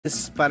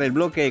Para el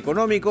bloque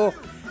económico.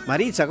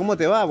 Maritza, ¿cómo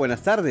te va?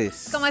 Buenas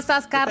tardes. ¿Cómo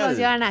estás, Carlos,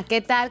 Joana?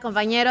 ¿Qué tal,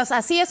 compañeros?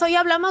 Así es, hoy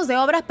hablamos de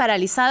obras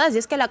paralizadas y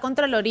es que la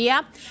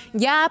Contraloría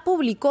ya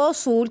publicó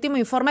su último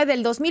informe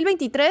del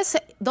 2023,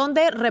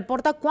 donde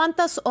reporta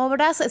cuántas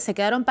obras se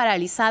quedaron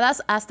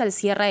paralizadas hasta el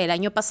cierre del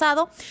año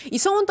pasado, y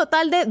son un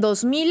total de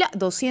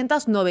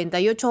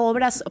 2.298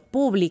 obras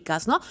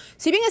públicas, ¿no?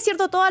 Si bien es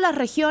cierto, todas las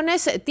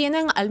regiones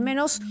tienen al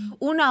menos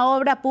una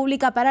obra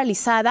pública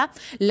paralizada,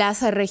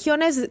 las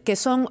regiones que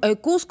son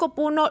Cusco,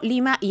 Puno,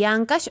 Lima y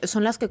Ancash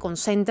son las que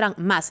concentran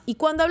más. Y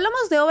cuando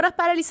hablamos de obras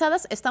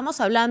paralizadas, estamos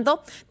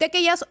hablando de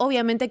aquellas,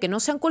 obviamente, que no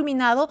se han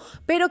culminado,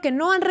 pero que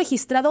no han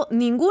registrado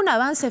ningún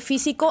avance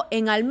físico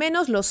en al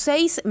menos los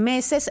 6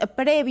 meses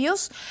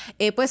previos,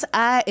 pues,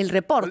 a el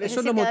reporte. ¿Cuáles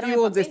son los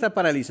motivos de esta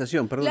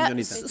paralización? Perdón,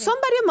 Jonita. Son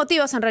varios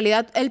motivos, en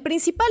realidad. El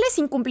principal es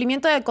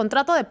incumplimiento del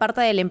contrato de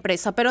parte de la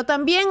empresa, pero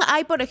también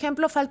hay, por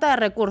ejemplo, falta de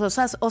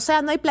recursos. O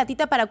sea, no hay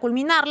platita para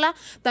culminarla.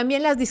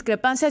 También las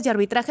discrepancias y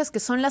arbitrajes, que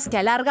son las que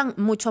alargan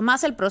mucho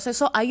más el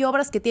proceso. Hay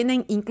obras que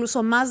tienen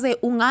incluso más de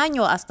 1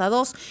 año, hasta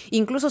 2,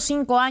 incluso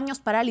 5 años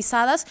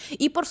paralizadas.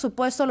 Y por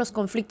supuesto los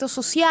conflictos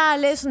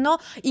sociales, ¿no?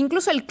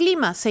 Incluso el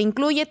clima se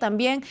incluye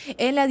también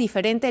en la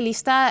diferente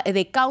lista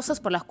de causas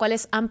por las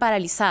cuales han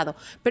paralizado.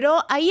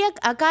 Pero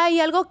acá hay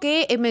algo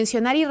que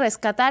mencionar y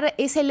rescatar,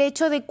 es el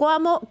hecho de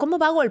cómo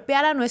va a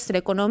golpear a nuestra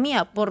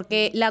economía,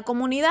 porque la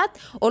comunidad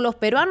o los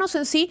peruanos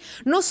en sí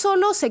no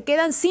solo se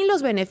quedan sin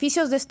los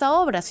beneficios de esta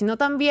obra, sino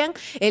también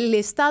el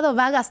Estado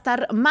va a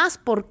gastar más.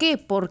 ¿Por qué?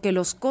 Porque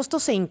los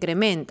costos se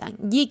incrementan.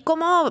 ¿Y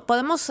cómo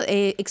podemos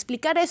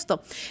explicar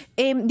esto?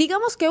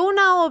 Digamos que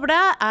una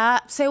obra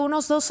hace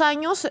unos 2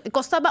 años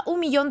costaba 1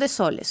 millón de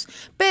soles,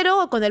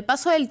 pero con el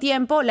paso del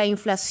tiempo, la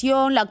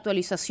inflación, la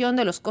actualización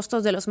de los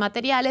costos de los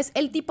materiales,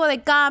 el tipo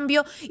de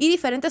cambio y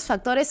diferentes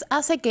factores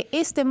hace que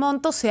este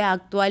monto se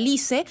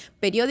actualice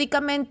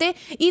periódicamente,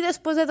 y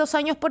después de 2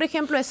 años, por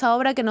ejemplo, esa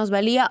obra que nos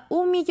valía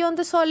 1 millón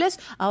de soles,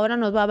 ahora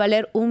nos va a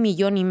valer 1,5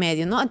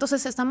 millones, ¿no?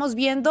 Entonces estamos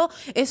viendo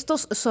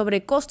estos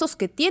sobrecostos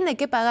que tiene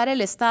que pagar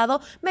el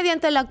Estado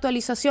mediante la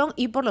actualización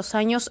y por los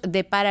años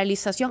de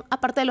paralización,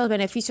 aparte de los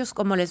beneficios,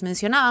 como les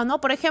mencionaba,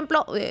 ¿no? Por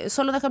ejemplo,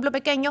 solo un ejemplo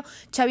pequeño,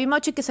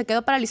 Chavimochi, que se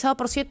quedó paralizado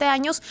por 7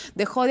 años,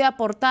 dejó de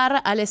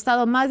aportar al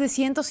Estado más de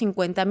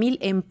 150,000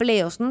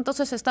 empleos, ¿no?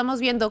 Entonces estamos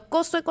viendo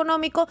costo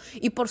económico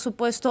y, por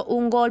supuesto,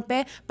 un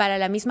golpe para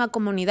la misma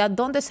comunidad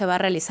donde se va a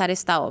realizar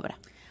esta obra.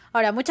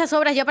 Ahora, muchas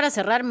obras, ya para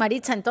cerrar,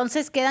 Maritza,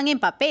 entonces quedan en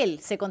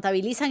papel, se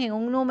contabilizan en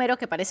un número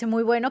que parece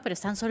muy bueno, pero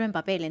están solo en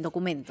papel, en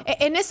documento.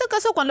 En este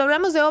caso, cuando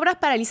hablamos de obras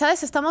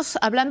paralizadas, estamos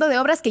hablando de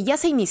obras que ya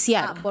se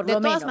iniciaron, por de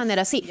lo todas menos.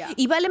 maneras, sí. Ya.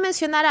 Y vale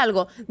mencionar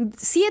algo,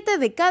 7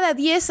 de cada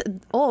 10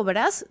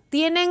 obras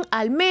tienen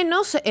al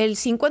menos el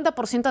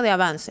 50% de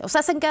avance. O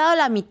sea, se han quedado a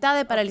la mitad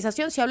de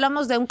paralización. Si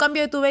hablamos de un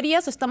cambio de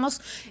tuberías,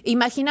 estamos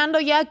imaginando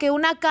ya que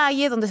una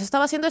calle donde se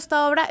estaba haciendo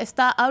esta obra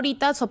está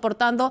ahorita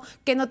soportando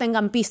que no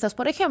tengan pistas,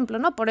 por ejemplo,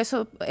 ¿no? Por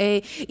eso,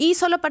 y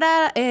solo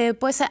para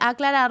pues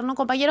aclarar, ¿no,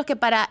 compañeros, que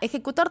para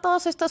ejecutar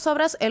todas estas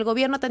obras el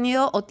gobierno ha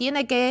tenido o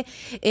tiene que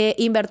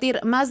invertir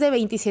más de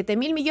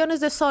 27,000 millones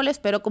de soles,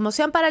 pero como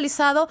se han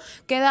paralizado,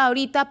 queda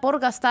ahorita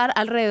por gastar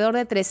alrededor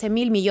de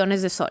 13,000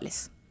 millones de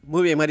soles.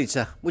 Muy bien,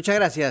 Maritza. Muchas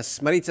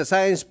gracias, Maritza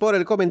Sáenz, por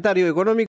el comentario económico.